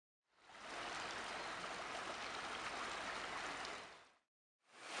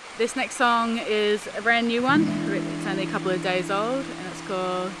This next song is a brand new one. It's only a couple of days old and it's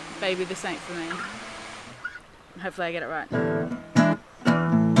called Baby This Ain't For Me. Hopefully I get it right.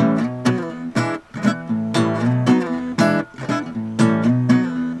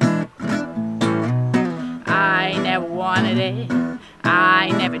 I never wanted it,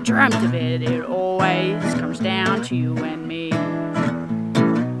 I never dreamt of it. It always comes down to you and me.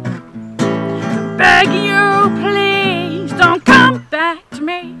 I'm begging you, please don't come back to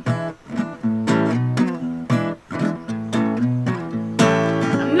me.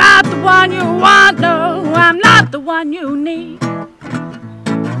 I'm not the one you want, no, I'm not the one you need.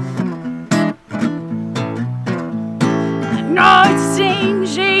 I know it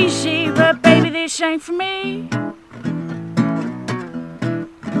seems easy, but baby, this ain't for me.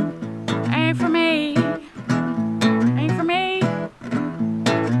 Ain't for me. Ain't for me.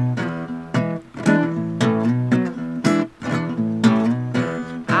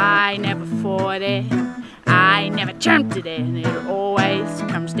 I never fought it, I never dreamt it, and it always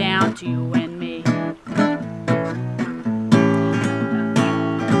comes down to you and me.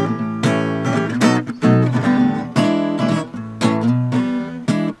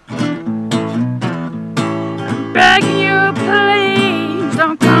 I'm begging you, please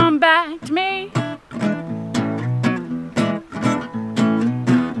don't come back to me.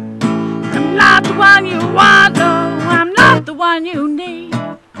 I'm not the one you want, no, I'm not the one you need.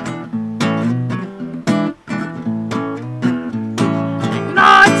 I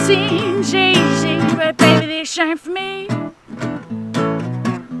know it seems easy, but baby, this ain't for me.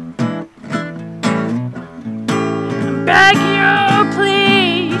 I'm begging you,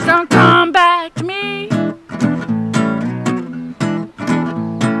 please don't come back to me.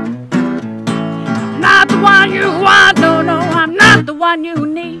 I'm not the one you want, no, no, I'm not the one you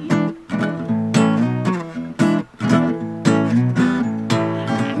need.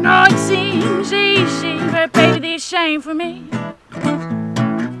 I know it seems easy, but baby, this ain't for me.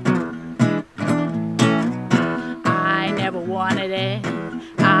 I never wanted it,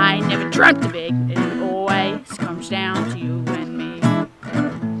 I never dreamt of it. It always comes down to you and me.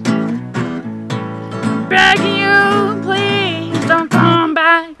 Begging you, please don't come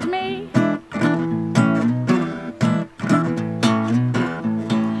back to me.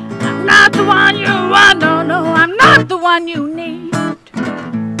 I'm not the one you want, no, no, I'm not the one you need.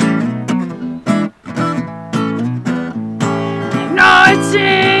 I know it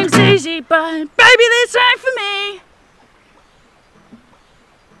seems easy, but baby, this ain't for